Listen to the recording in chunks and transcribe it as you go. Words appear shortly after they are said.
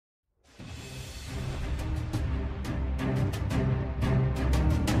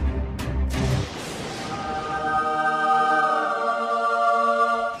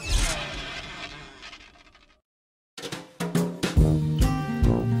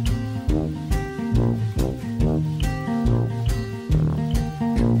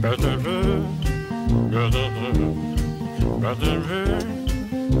Well,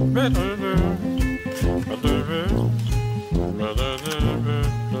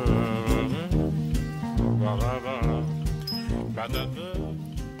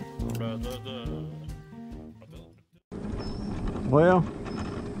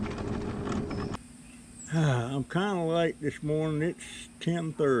 I'm kind of late this morning. It's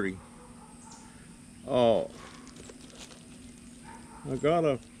 10:30. Oh, I got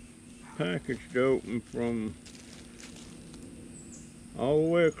a package to open from all the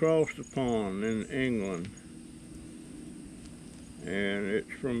way across the pond in England, and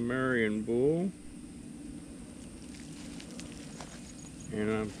it's from Marion Bull, and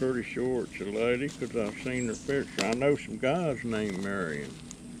I'm pretty sure it's a lady because I've seen her picture. I know some guys named Marion.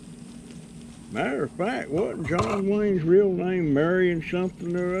 Matter of fact, wasn't John Wayne's real name Marion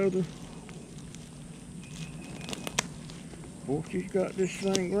something or other? Boy, she's got this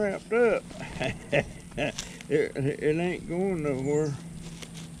thing wrapped up. it ain't going nowhere.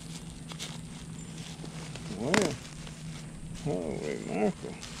 Well, holy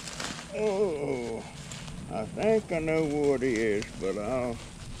mackerel. Oh, I think I know what it is, but I'll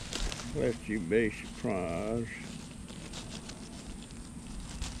let you be surprised.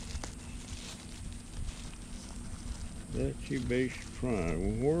 Let you be surprised.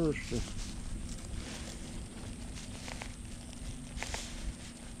 Well, where's the...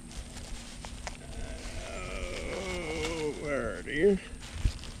 Oh, there it is.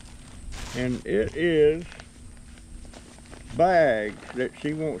 And it is bags that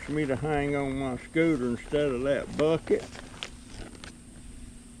she wants me to hang on my scooter instead of that bucket.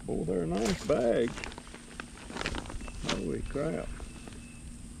 Boy, they're nice bags. Holy crap.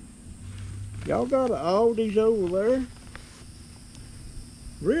 Y'all got an Aldi's over there?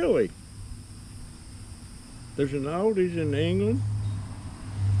 Really? There's an Aldi's in England?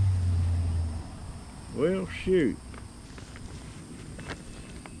 Well, shoot.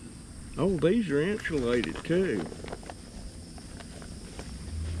 Oh, these are insulated too.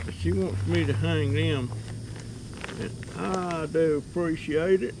 But she wants me to hang them. And I do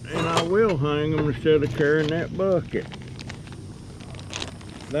appreciate it. And I will hang them instead of carrying that bucket.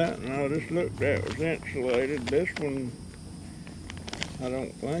 That one I just looked at was insulated. This one I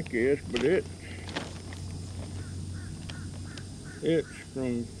don't think is, but it's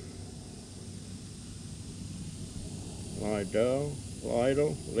from Lidl.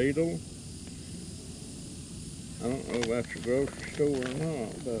 I don't know if that's a grocery store or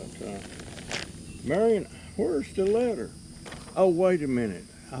not, but Marion, where's the letter? Oh, wait a minute.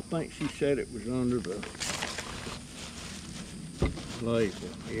 I think she said it was under the label.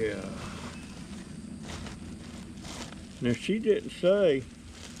 Yeah. Now she didn't say.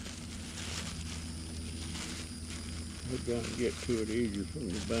 We've got to get to it easier from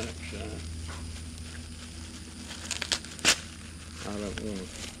the back side. I don't want to.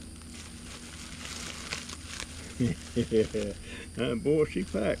 Boy, she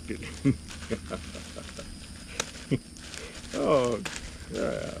packed it. Oh,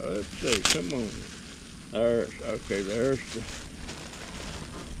 yeah, let's see. Come on. There's, okay, there's the,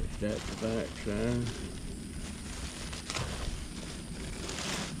 is that the back side?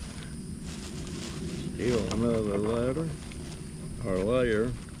 Still another letter, or layer.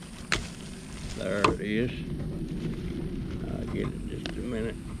 There it is. I'll get it just a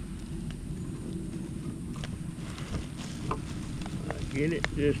minute. Get it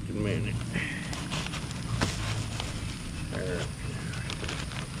just a minute.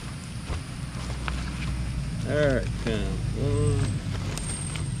 There it comes.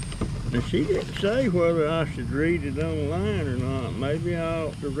 Now she didn't say whether I should read it online or not. Maybe I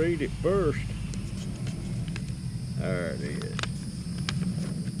ought to read it first. There it is.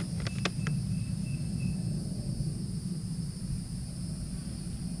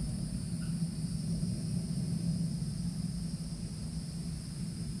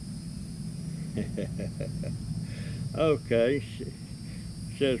 Okay, it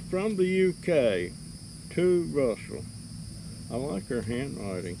says from the UK to Russell. I like her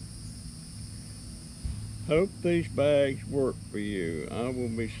handwriting. Hope these bags work for you. I will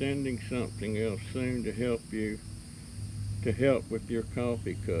be sending something else soon to help with your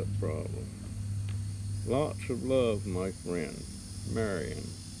coffee cup problem. Lots of love, my friend, Marion.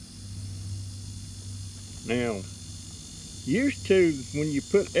 Now, used to, when you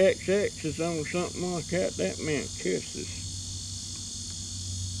put XX's on something like that, that meant kisses.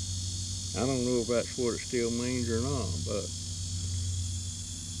 I don't know if that's what it still means or not, but...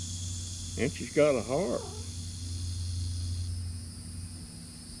 And she's got a heart.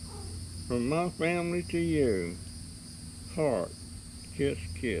 From my family to you. Heart. kiss,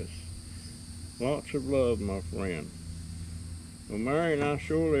 kiss. Lots of love, my friend. Well, Marion, I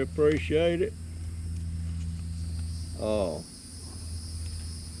surely appreciate it.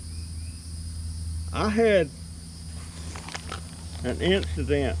 I had an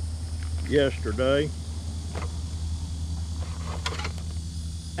incident yesterday,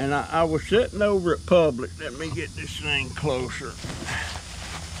 and I was sitting over at Publix. Let me get this thing closer.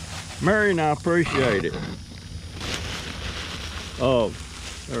 Marion, I appreciate it. Oh,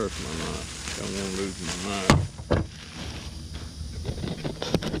 there's my knife. Don't want to lose my knife.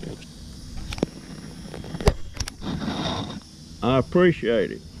 I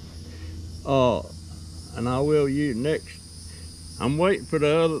appreciate it. And I will use next. I'm waiting for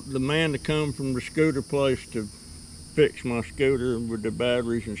the man to come from the scooter place to fix my scooter with the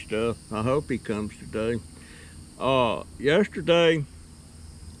batteries and stuff. I hope he comes today. Yesterday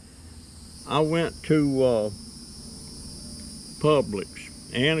I went to Publix,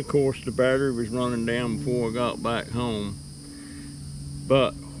 and of course the battery was running down before I got back home.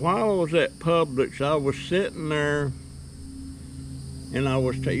 But while I was at Publix, I was sitting there, and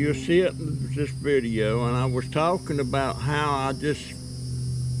you'll see it in this video, and I was talking about how I just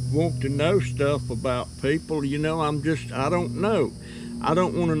want to know stuff about people. You know, I don't know. I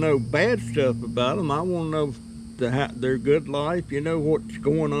don't want to know bad stuff about them. I want to know their good life, you know, what's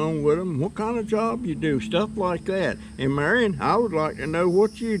going on with them, what kind of job you do, stuff like that. And Marion, I would like to know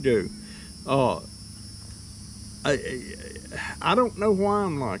what you do. I don't know why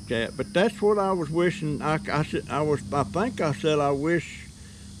I'm like that, but that's what I was wishing. I think I said I wish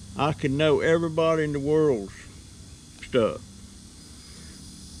I could know everybody in the world's stuff.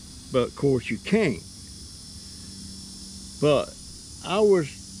 But of course you can't. But I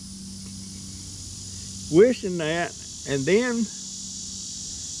was wishing that, and then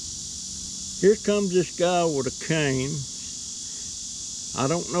here comes this guy with a cane. I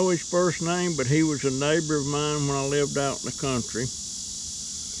don't know his first name, but he was a neighbor of mine when I lived out in the country.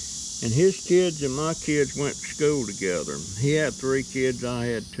 And his kids and my kids went to school together. He had 3 kids, I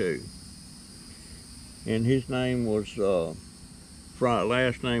had 2. And his name was Fry,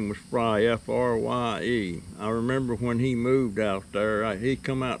 last name was Fry, F-R-Y-E. I remember when he moved out there, he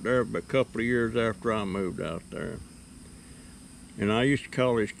come out there a couple of years after I moved out there. And I used to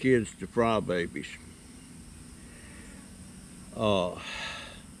call his kids the Fry babies.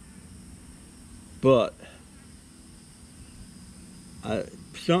 But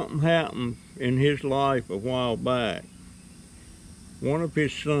something happened in his life a while back. One of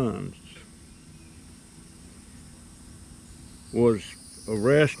his sons was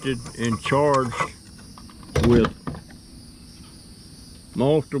arrested and charged with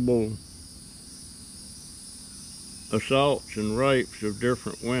multiple assaults and rapes of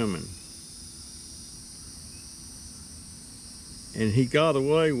different women. And he got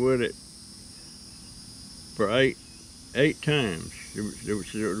away with it for eight times. There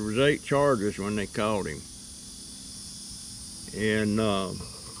was 8 charges when they caught him. And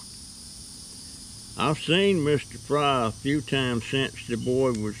I've seen Mr. Fry a few times since the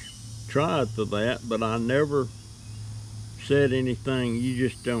boy was tried for that, but I never said anything. You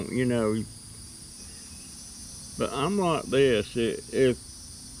just don't, you know. But I'm like this, if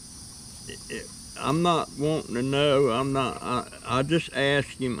I'm not wanting to know, I just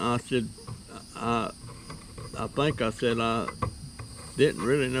asked him. I said, I think I said I didn't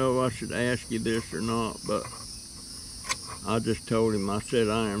really know if I should ask you this or not, but I just told him, I said,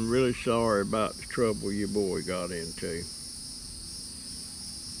 I am really sorry about the trouble your boy got into.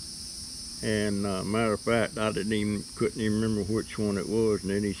 And matter of fact, I couldn't even remember which one it was. And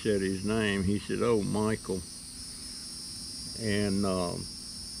then he said his name. He said, "Oh, Michael." And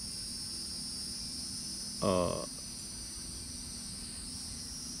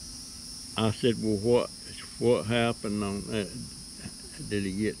I said, "Well, what happened on that? Did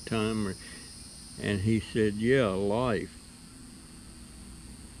he get time?" And he said, "Yeah, life."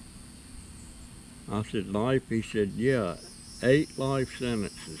 I said, "Life?" He said, "Yeah, 8 life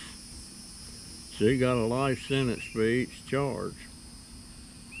sentences." So he got a life sentence for each charge.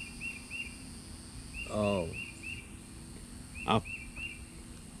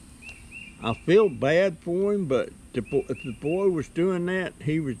 I feel bad for him, but if the boy was doing that,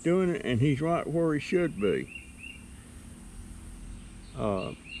 he was doing it, and he's right where he should be.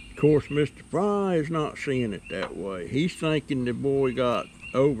 Of course, Mr. Fry is not seeing it that way. He's thinking the boy got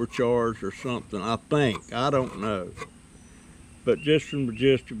overcharged or something, I think. I don't know. But just from the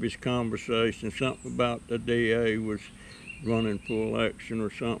gist of his conversation, something about the DA was running for election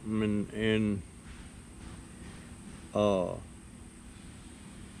or something,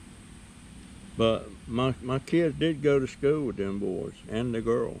 But my kids did go to school with them boys and the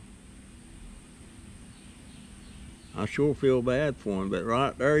girl. I sure feel bad for them, but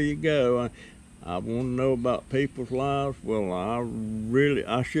right there you go. I want to know about people's lives. Well,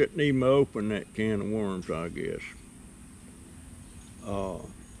 I shouldn't even open that can of worms, I guess.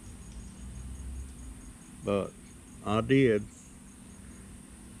 But I did.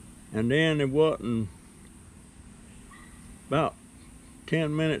 And then it wasn't about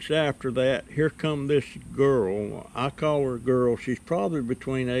 10 minutes after that, here come this girl. I call her a girl. She's probably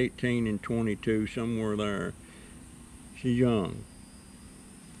between 18 and 22, somewhere there. She's young.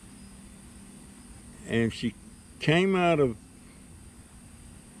 And she came out of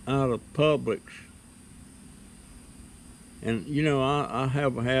Publix. And, you know, I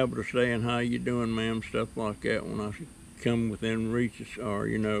have a habit of saying, "How you doing, ma'am?" stuff like that when I come within reach or,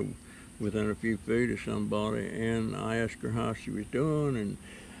 you know, within a few feet of somebody. And I asked her how she was doing,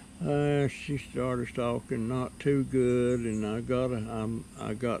 and she started talking not too good, and I got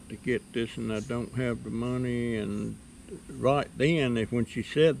to get this, and I don't have the money. And right then, when she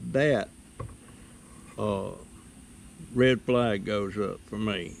said that, red flag goes up for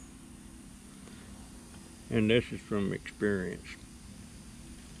me. And this is from experience.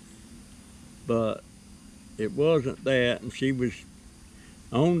 But it wasn't that, and she was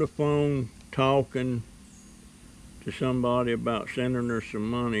on the phone talking to somebody about sending her some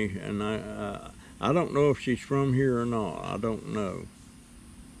money, and I don't know if she's from here or not. I don't know.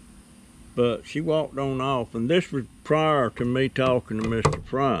 But she walked on off, and this was prior to me talking to Mr.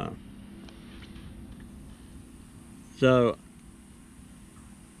 Fry. So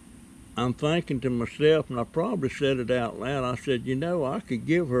I'm thinking to myself, and I probably said it out loud, I said, you know, I could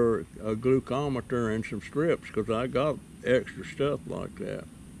give her a glucometer and some strips because I got extra stuff like that.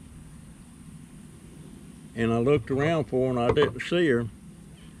 And I looked around for her and I didn't see her.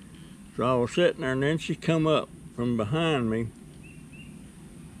 So I was sitting there, and then she come up from behind me,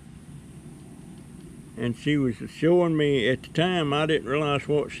 and she was showing me, at the time I didn't realize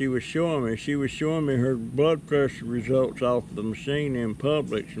what she was showing me. She was showing me her blood pressure results off of the machine in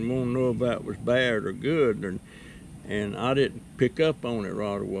Publix and wanted to know if that was bad or good, and I didn't pick up on it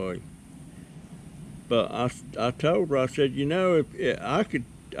right away. But I told her, I said, you know,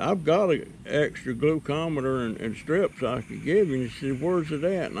 I've got an extra glucometer and strips I could give you. And she said, where's it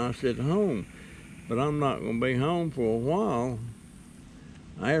at? And I said, home. But I'm not going to be home for a while.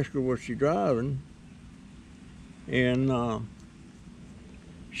 I asked her, was she driving? And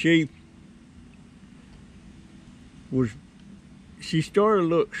she started to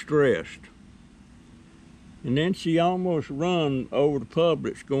look stressed. And then she almost run over to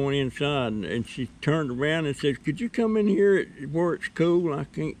Publix going inside, and she turned around and said, could you come in here where it's cool?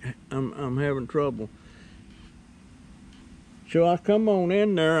 I'm having trouble. So I come on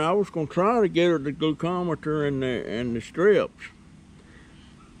in there. I was going to try to get her the glucometer and the strips.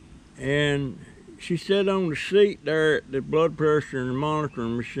 And she sat on the seat there at the blood pressure and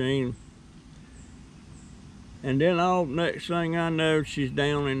monitoring machine. And then all next thing I know, she's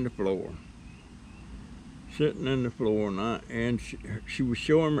down in the floor. Sitting in the floor, and she was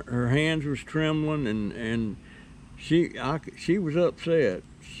showing her hands was trembling, and she was upset.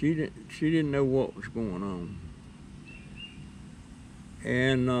 She didn't know what was going on.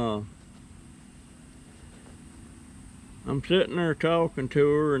 And I'm sitting there talking to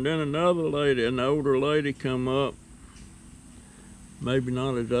her, and then another lady, an older lady, come up, maybe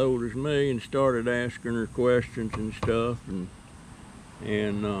not as old as me, and started asking her questions and stuff, and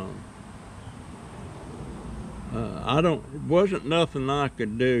it wasn't nothing I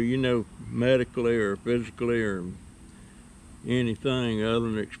could do, you know, medically or physically or anything other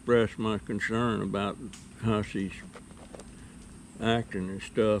than express my concern about how she's acting and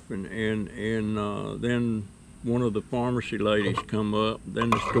stuff. And then one of the pharmacy ladies come up, then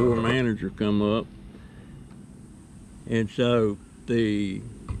the store manager come up. And so the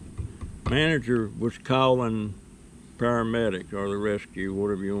manager was calling paramedics or the rescue,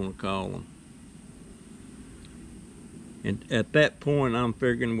 whatever you want to call them. And at that point, I'm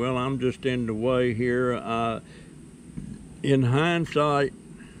figuring, well, I'm just in the way here. In hindsight,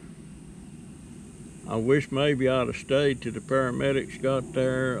 I wish maybe I'd have stayed till the paramedics got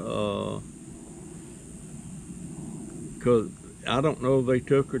there, because I don't know if they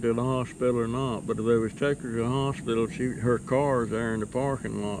took her to the hospital or not, but if they was taking her to the hospital, her car's there in the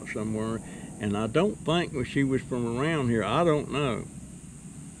parking lot somewhere, and I don't think she was from around here. I don't know.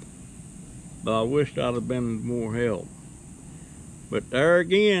 But I wished I'd have been more help. But there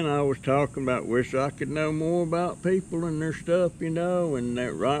again, I was talking about, wish I could know more about people and their stuff, you know, and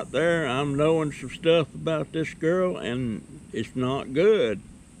that right there, I'm knowing some stuff about this girl, and it's not good.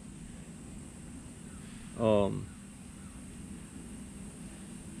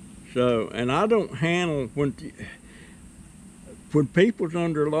 So, and I don't handle when people's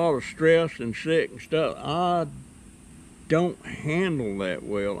under a lot of stress and sick and stuff. I don't handle that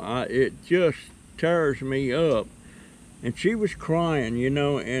well. It just tears me up. And she was crying, you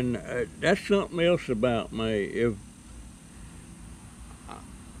know, and that's something else about me. If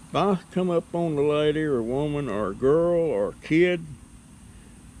I come up on a lady or a woman or a girl or a kid,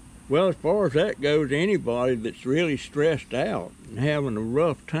 well, as far as that goes, anybody that's really stressed out and having a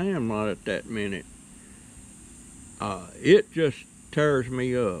rough time right at that minute, it just tears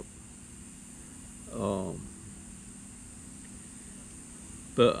me up.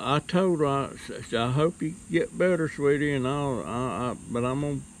 But I told her, I hope you get better, sweetie, and but I'm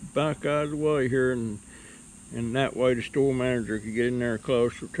gonna back out of the way here, and that way the store manager could get in there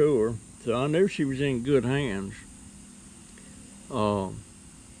closer to her. So I knew she was in good hands. So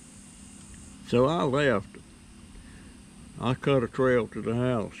I left. I cut a trail to the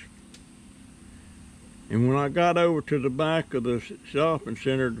house. And when I got over to the back of the shopping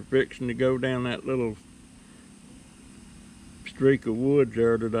center, fixing to go down that little streak of woods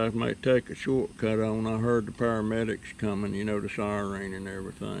there that I might take a shortcut on, I heard the paramedics coming, you know, the siren and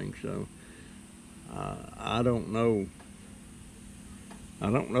everything. So I don't know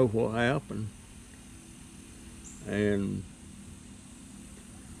what happened.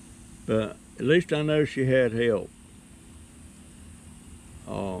 But at least I know she had help.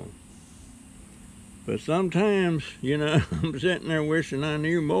 But sometimes, you know, I'm sitting there wishing I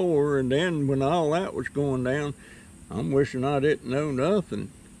knew more, and then when all that was going down, I'm wishing I didn't know nothing.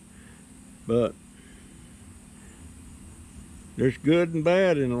 But there's good and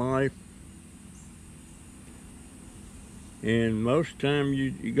bad in life. And most of the time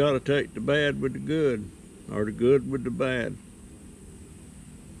you got to take the bad with the good, or the good with the bad.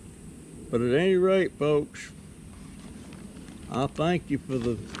 But at any rate, folks, I thank you for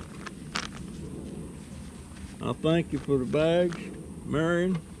the bags,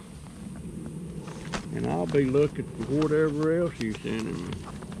 Marion, and I'll be looking for whatever else you're sending me.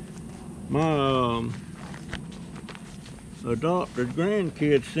 My adopted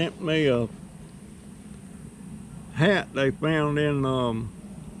grandkids sent me a hat they found in the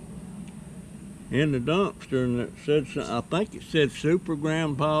dumpster, and it said, I think it said Super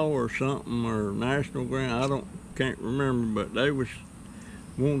Grandpa or something, or National Grand. Can't remember, but they was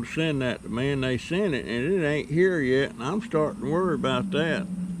wanting to send that to me, and they sent it, and it ain't here yet, and I'm starting to worry about that.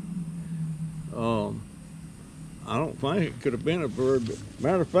 I don't think it could have been a bird, but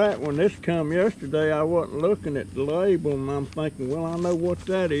matter of fact, when this come yesterday, I wasn't looking at the label, and I'm thinking, well, I know what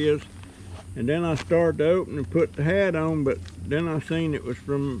that is. And then I started to open and put the hat on, but then I seen it was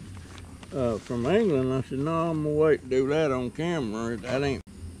from England. I said, no, I'm gonna wait to do that on camera. That ain't.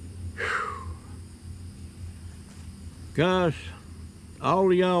 Whew. Guys,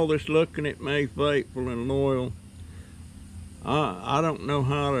 all of y'all that's looking at me, faithful and loyal, I don't know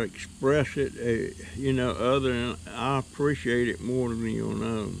how to express it, you know, other than I appreciate it more than you'll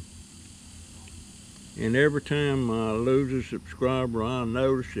know. And every time I lose a subscriber, I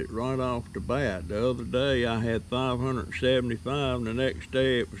notice it right off the bat. The other day I had 575, and the next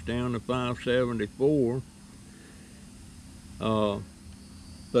day it was down to 574.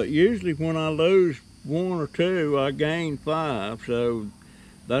 But usually when I lose one or two, I gain 5. So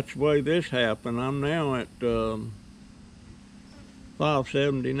that's the way this happened. I'm now at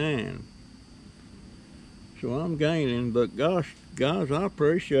 579. So I'm gaining, but gosh, guys, I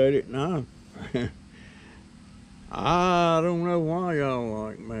appreciate it, and I don't know why y'all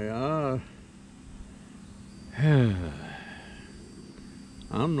like me.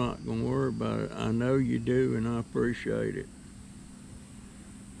 I'm not gonna worry about it. I know you do, and I appreciate it.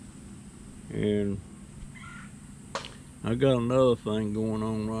 And I got another thing going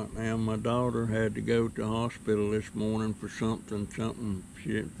on right now. My daughter had to go to the hospital this morning for something.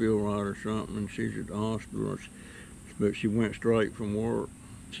 She didn't feel right or something, and she's at the hospital. But she went straight from work.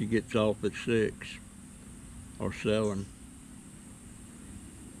 She gets off at 6 or 7.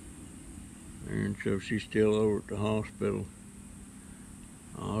 And so she's still over at the hospital.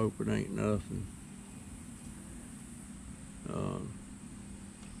 I hope it ain't nothing.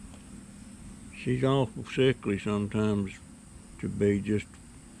 She's awful sickly sometimes to be just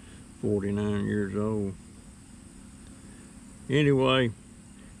 49 years old. Anyway,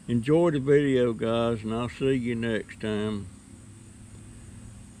 enjoy the video, guys, and I'll see you next time.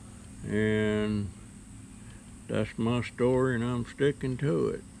 And that's my story, and I'm sticking to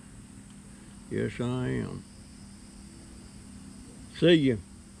it. Yes, I am. See you.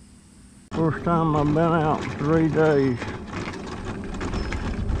 First time I've been out in 3 days.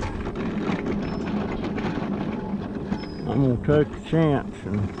 I'm gonna take a chance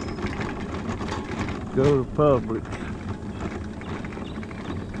and go to Publix.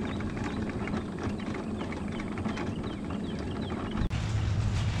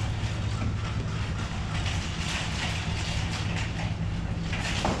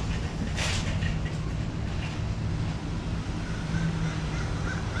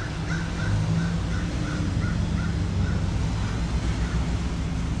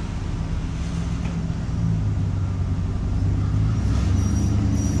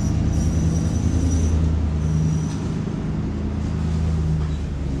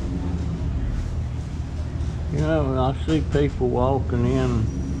 You know, I see people walking in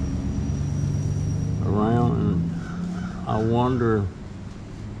around and I wonder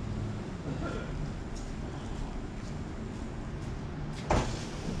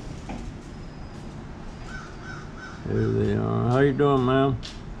who they are. How you doing, ma'am?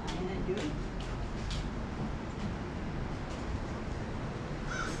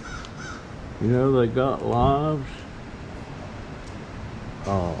 You know, they got lives.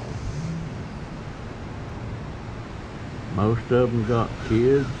 Oh. Most of them got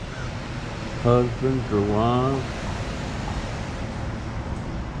kids, husbands or wives.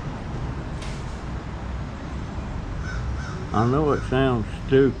 I know it sounds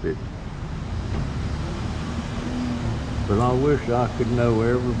stupid, but I wish I could know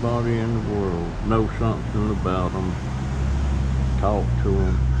everybody in the world, know something about them, talk to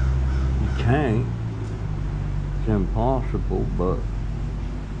them. You can't. It's impossible, but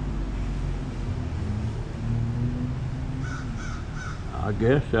I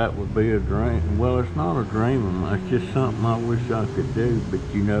guess that would be a dream. Well, it's not a dream. It's just something I wish I could do, but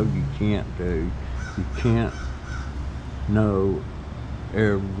you know you can't do. You can't know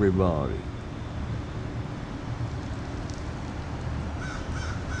everybody.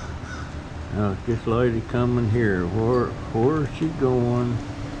 Now, this lady coming here, where is she going?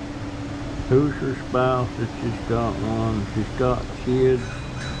 Who's her spouse that she's got one? She's got kids.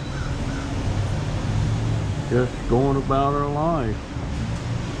 Just going about her life.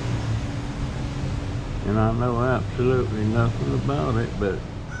 And I know absolutely nothing about it, but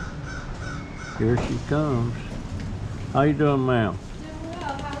here she comes. How you doing, ma'am? Doing well,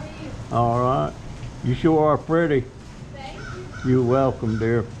 how are you? All right. You sure are pretty. Thank you. You're welcome,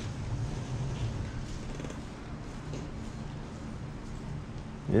 dear.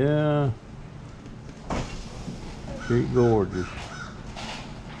 Yeah. She's gorgeous.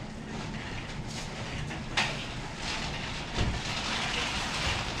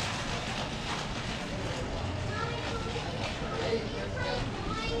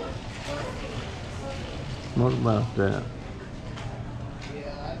 What about that?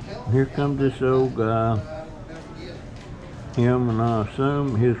 Here comes this old guy. Him and I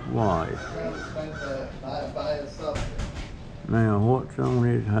assume his wife. Now, what's on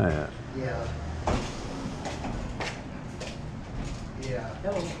his hat? Yeah.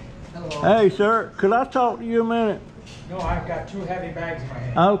 Hello. Hello. Hey, sir, could I talk to you a minute? No, I've got 2 heavy bags in my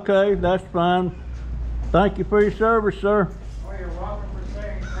hand. Okay, that's fine. Thank you for your service, sir. Oh, you're welcome for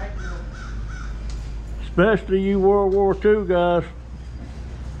saying thank you. Especially you World War II guys.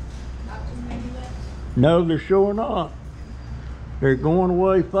 Not too many left. No, they're sure not. They're going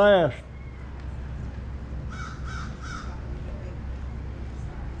away fast.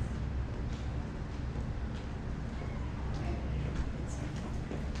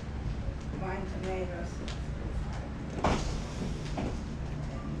 Mine tomatoes.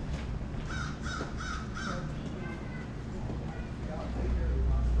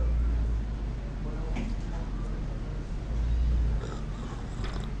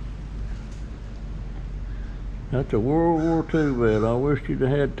 That's a World War II vet. I wish you'd have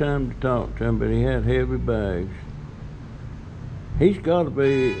had time to talk to him, but he had heavy bags. He's got to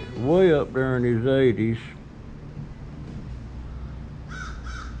be way up there in his 80s.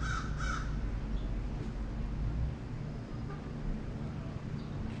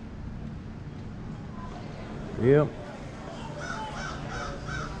 Yep.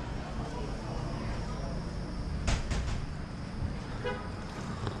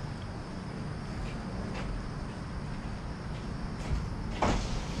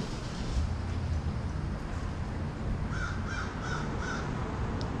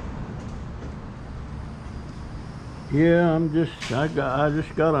 Yeah, I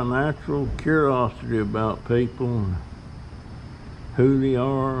just got a natural curiosity about people and who they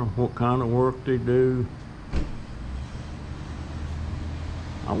are, what kind of work they do.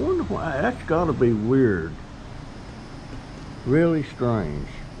 I wonder why. That's got to be weird. Really strange.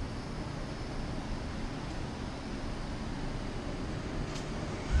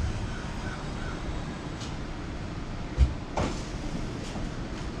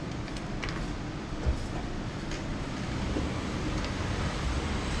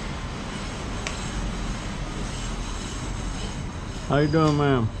 How you doing,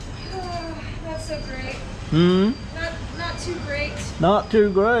 ma'am? Not so great. Hmm? Not too great. Not too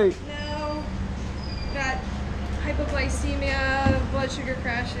great. No. Got hypoglycemia, blood sugar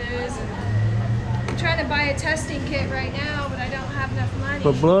crashes, and I'm trying to buy a testing kit right now, but I don't have enough money.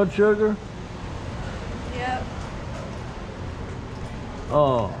 For blood sugar? Yep.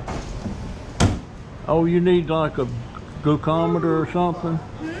 Oh. Oh, you need like a glucometer or something?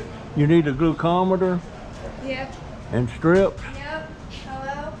 Hmm? You need a glucometer Yep. and strips? Yep.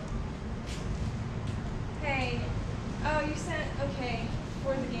 Hello? Hey. Oh, you sent, okay,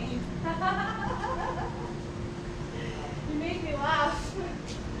 for the game. You made me laugh.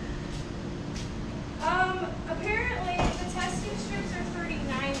 Apparently the testing strips are $39.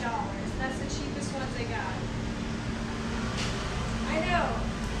 That's the cheapest ones they got. I know.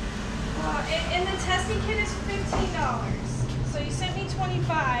 And the testing kit is $15. So you sent me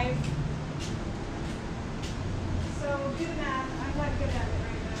 $25. So do the math. I'm not good at it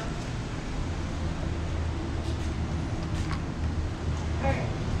right now. Alright.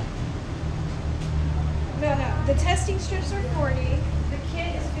 No. The testing strips are $40. The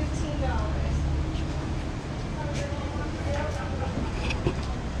kit is $15.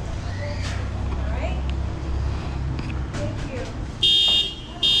 Alright. Thank you.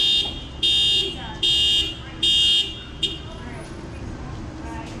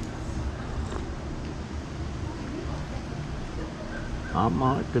 I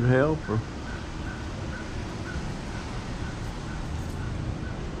might could help her.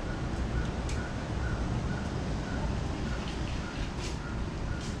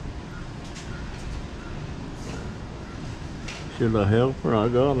 Should I help her? I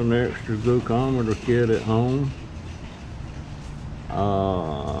got an extra glucometer kit at home.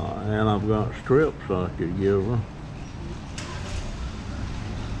 And I've got strips I could give her.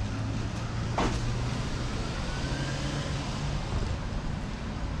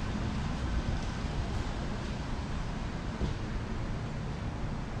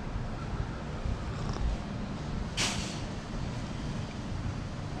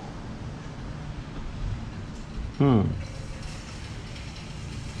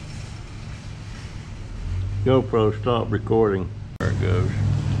 GoPro, stop recording. There it goes.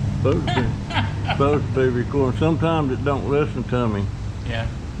 Supposed to be recording. Sometimes it don't listen to me. Yeah.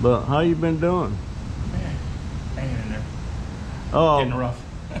 But how you been doing? Man, hanging in there. Oh, Getting rough.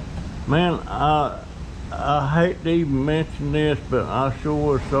 man, I hate to even mention this, but I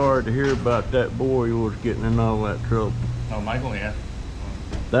sure was sorry to hear about that boy who was getting in all that trouble. Oh, Michael, yeah.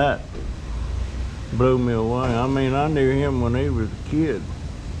 That blew me away. I mean, I knew him when he was a kid.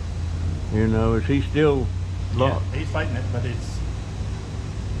 You know, is he still Yeah, locked? he's fighting it, but it's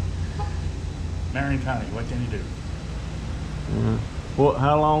Marion County. What can you do? Yeah. What?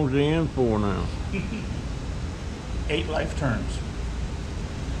 How long's he in for now? 8 life terms.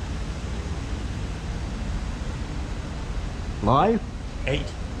 Life? 8.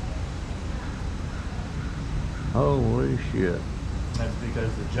 Holy shit! That's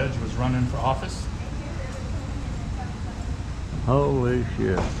because the judge was running for office. Holy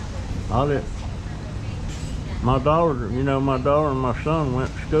shit! I did. My daughter, you know, my daughter and my son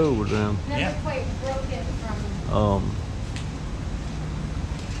went to school with them. Yeah. Never quite broke it from.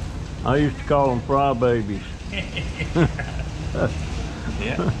 I used to call them fry babies.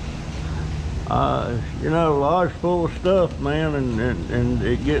 Yeah. You know, life's full of stuff, man, and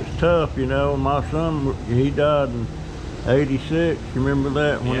it gets tough, you know. My son, he died in '86. You remember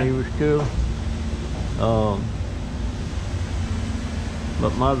that when Yeah. he was killed?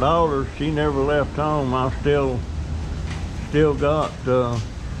 But my daughter, she never left home. I still got her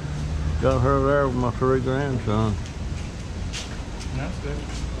there with my 3 grandsons. That's good.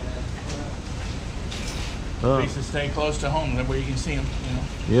 Uh, At least to stay close to home, that way you can see them, you know.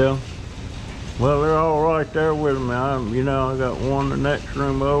 Yeah. Well, they're all right there with me. You know, I got one the next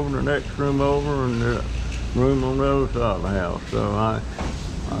room over, and the room on the other side of the house. So I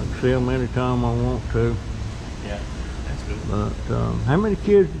can see them anytime I want to. Yeah, that's good. But how many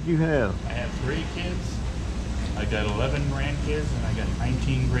kids did you have? I have 3 kids. I got 11 grandkids, and I got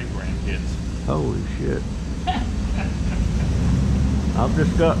 19 great grandkids. Holy shit. I've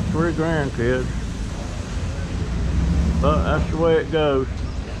just got 3 grandkids. But that's the way it goes.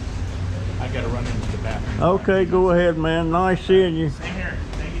 I gotta run into the bathroom. Okay, go ahead, man. Nice seeing you. Same here.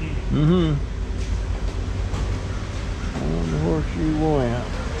 Take it easy. Mm-hmm. I wonder where she went.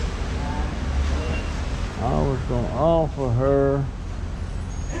 I was going to offer her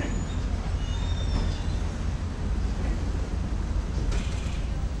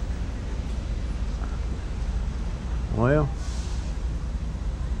well,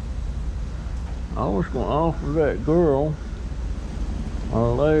 I was going to offer that girl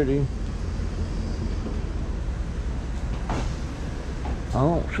lady. I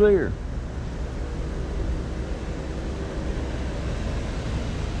don't see her.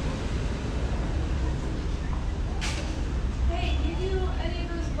 Hey, do you do any of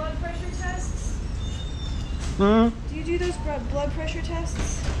those blood pressure tests? Hmm? Do you do those blood pressure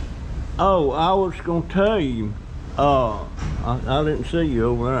tests? Oh, I was gonna tell you. I didn't see you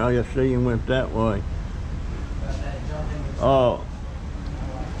over there. I just see you went that way.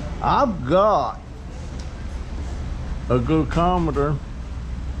 I've got a glucometer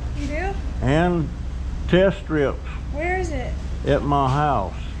You do? and test strips Where is it? at my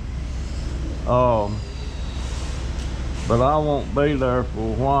house. But I won't be there for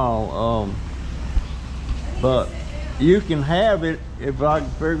a while. But you can have it if I can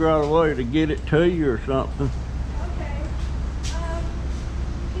figure out a way to get it to you or something. Okay.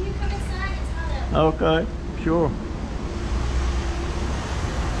 Can you come inside? It's hot out. Okay, sure.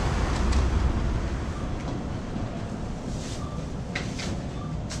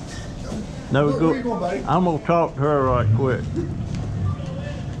 No, Where go. you going, buddy? I'm gonna talk to her right quick.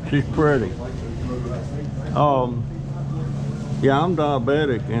 She's pretty. Yeah, I'm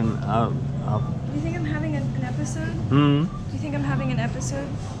diabetic, and Do you think I'm having an episode? Do Do you think I'm having an episode?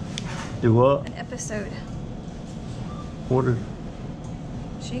 what? An episode. What is?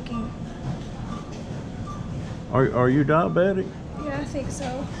 Shaking. Are you diabetic? Yeah, I think so.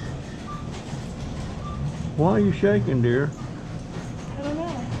 Why are you shaking, dear? I don't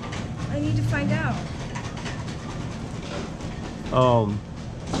know. I need to find out.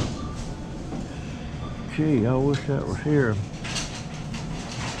 Gee, I wish that was here.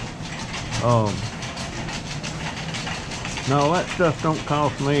 No, that stuff don't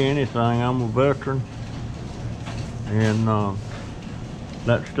cost me anything. I'm a veteran, and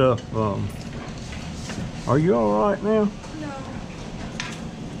that stuff. Are you all right now? No.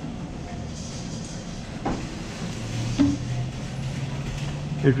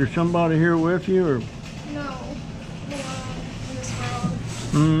 Is there somebody here with you, or? No. I'm alone in this world.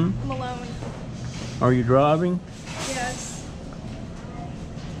 Hmm. I'm alone. Are you driving? Yes.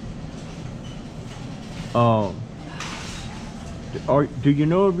 Do you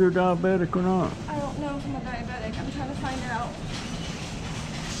know if you're diabetic or not? I don't know if I'm a diabetic. I'm trying to find out.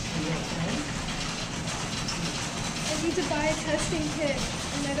 I need to buy a testing kit,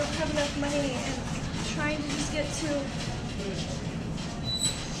 and I don't have enough money, and I'm trying to just get to...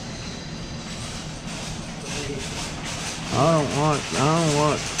 I don't want.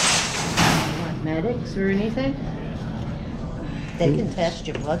 You want medics or anything? They can test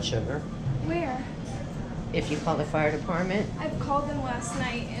your blood sugar Where? if you call the fire department. I've called them last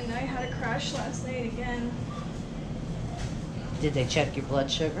night, and I had a crash last night again. Did they check your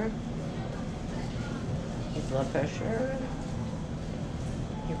blood sugar? Your blood pressure?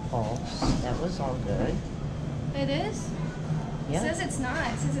 Your pulse? That was all good. It is? It Yeah. says it's not.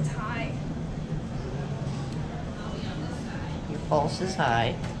 It says it's high. Your pulse is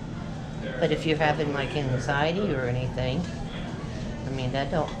high. But if you're having like anxiety or anything, I mean,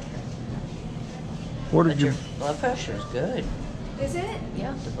 that don't. What But did you? your blood pressure is good. Is it?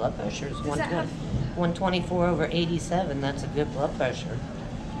 Yeah, the blood pressure is Does that 124/87. That's a good blood pressure.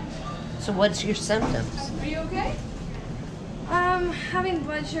 So what's your symptoms? Are you okay? Having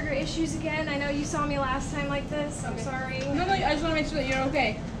blood sugar issues again. I know you saw me last time like this. I'm sorry. No, I just want to make sure that you're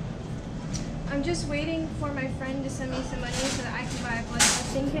okay. I'm just waiting for my friend to send me some money so that I can buy a blood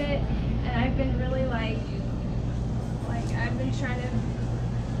testing kit. And I've been really like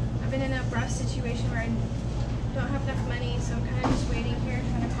I've been in a rough situation where I don't have enough money, so I'm kind of just waiting here,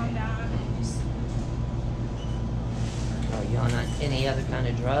 trying to calm down and just, Are you on any other kind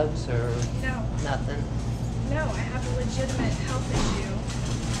of drugs or no, nothing? I have a legitimate health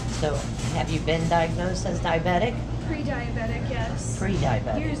issue. So, have you been diagnosed as diabetic? Pre-diabetic, yes.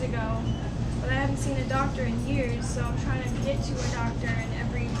 Pre-diabetic. Years ago. But I haven't seen a doctor in years, so I'm trying to get to a doctor, and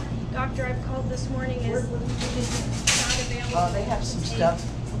every doctor I've called this morning is not available. Oh, they have some to take stuff.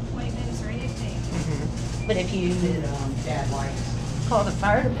 appointments or anything. But if you call the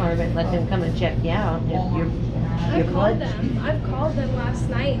fire department, let them come and check you out. If your I've called blood. them. I've called them last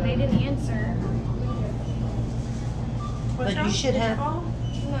night, and they didn't answer. But you should have.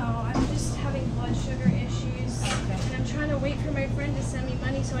 No, I'm just having blood sugar issues, and I'm trying to wait for my friend to send me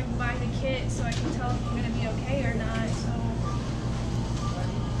money so I can buy the kit, so I can tell if I'm gonna be okay or not. So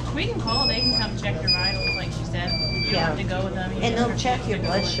We can call. They can come check your vitals, like she said. You don't Yeah. have to go with them. You And just they'll check your to go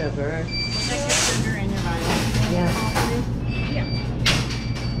blood with- sugar. They'll check your sugar and your vitals. Yeah.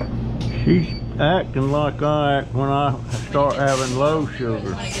 yeah. She's acting like I act when I start having low sugar.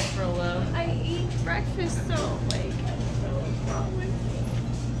 When it gets real low. I eat breakfast, so like, I don't know what's wrong with me.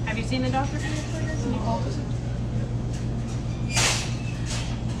 seen the doctor for your pointers? Any faults?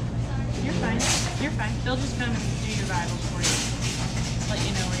 You're fine. You're fine. They'll just come and do your vitals for you. Let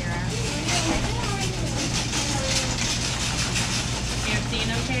you know where you're at. You're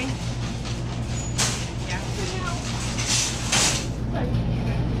seeing okay? Yeah.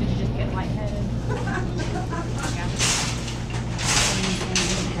 Did you just get lightheaded?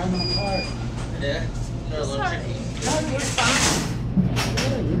 Yeah.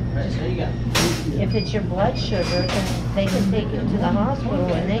 Yeah. If it's your blood sugar, then they can take you to the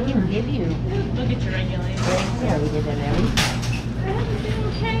hospital and they can give you Look at your regulator. regulated and everything.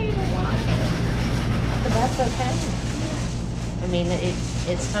 Okay. But that's okay. I mean,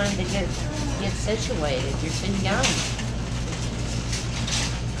 it's time to get situated. You're too young.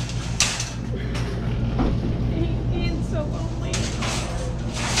 He's so lonely.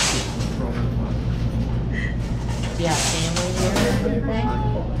 Do you have family here or anything?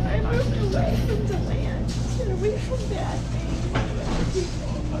 I moved away from DeLand. Get away from Dad.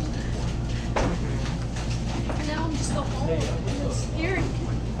 Now I'm just alone, and it's scary.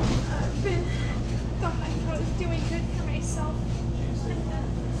 I've been thought I was doing good for myself, and then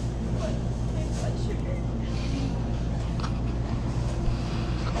but my blood sugar.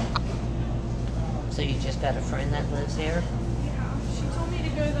 So you just got a friend that lives there? Yeah, she told me to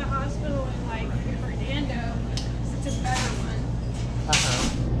go to the hospital in like Fernando, 'cause it's a better one. Uh-huh.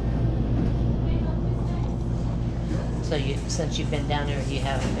 So since you've been down there, you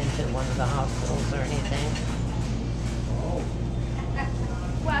haven't been to one of the hospitals or anything?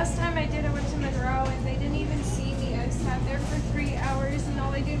 Last time I did, I went to Monroe, and they didn't even see me. I sat there for 3 hours, and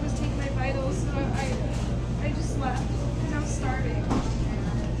all they did was take my vitals. So I just left because I was starving.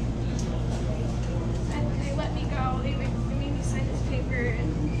 And they let me go. They made me sign this paper,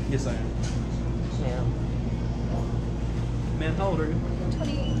 and Yes, I am. Yeah. Man, how old are you?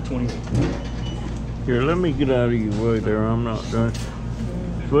 28. 20. Here, let me get out of your way there. I'm not done.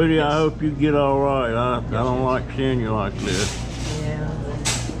 Sweetie, I hope you get all right. I don't like seeing you like this. Yeah.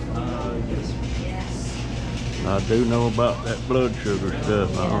 Yes. I do know about that blood sugar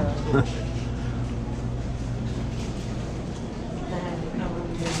stuff.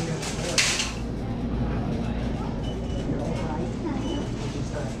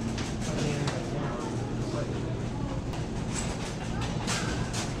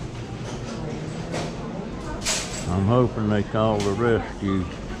 I'm hoping they call the rescue.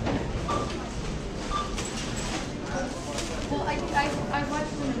 Well, I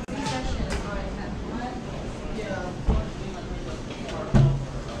watched the session on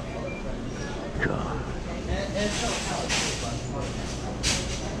God.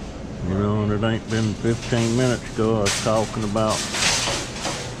 You know, and it ain't been 15 minutes ago I was talking about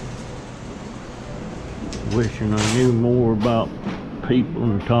wishing I knew more about people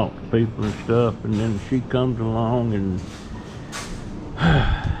and talk to people and stuff, and then she comes along and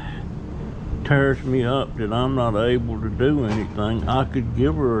tears me up that I'm not able to do anything. I could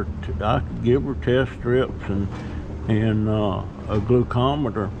give her test strips and a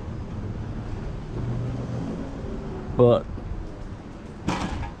glucometer, but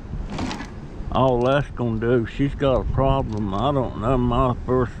all that's gonna do, she's got a problem. I don't know, my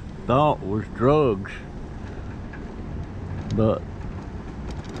first thought was drugs, but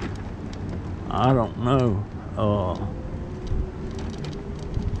I don't know.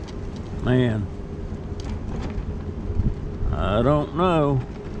 Man, I don't know.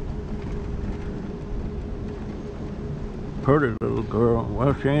 Pretty little girl.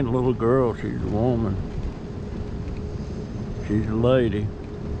 Well, she ain't a little girl, she's a woman. She's a lady.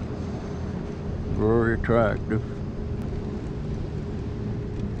 Very attractive.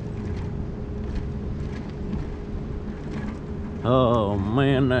 Oh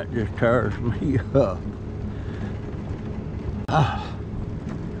man, that just tears me up. Ah,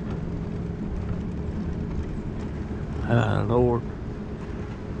 Lord,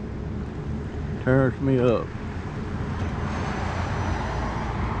 tears me up.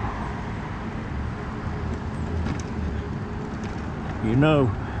 You know,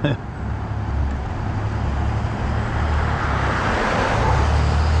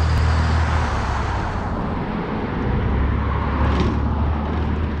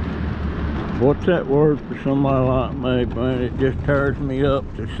 what's that word for somebody like me, man? It just tears me up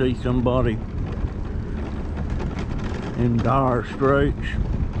to see somebody in dire straits.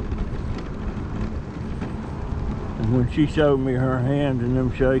 And when she showed me her hands and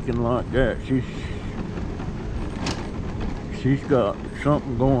them shaking like that, she's got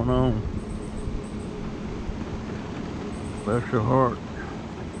something going on. Bless her heart.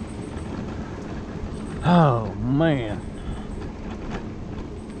 Oh man.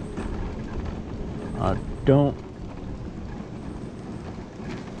 I don't.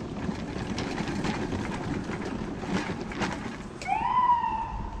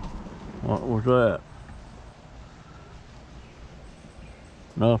 What was that?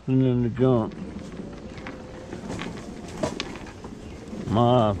 Nothing in the junk.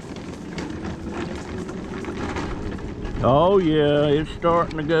 Oh yeah, it's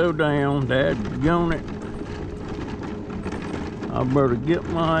starting to go down. Dadgummit. I better get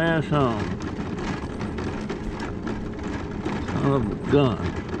my ass home. Son of a gun.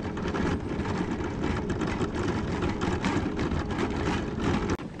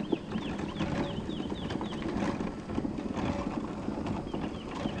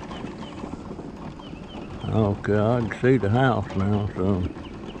 Okay, I can see the house now, so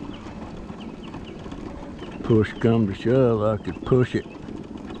push come to shove, I could push it.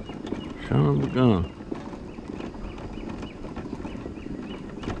 Son of a gun.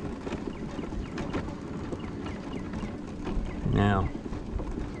 Now,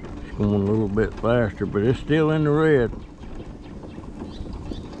 it's going a little bit faster, but it's still in the red.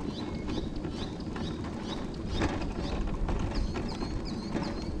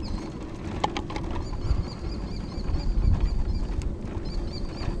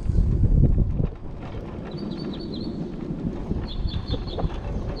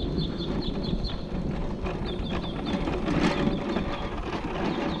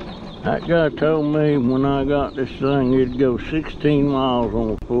 That guy told me when I got this thing it'd go 16 miles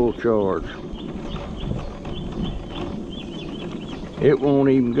on a full charge. It won't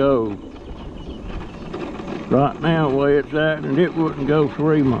even go. Right now the way it's at, and it wouldn't go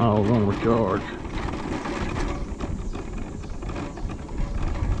 3 miles on a charge.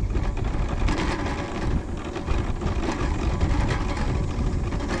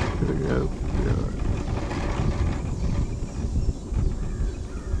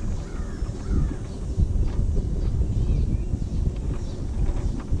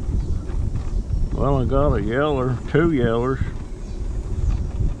 Well, I got a yeller, 2 yellers.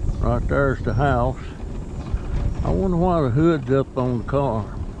 Right there's the house. I wonder why the hood's up on the car,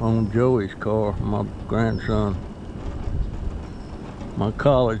 on Joey's car, my grandson, my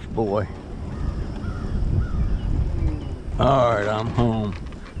college boy. All right, I'm home.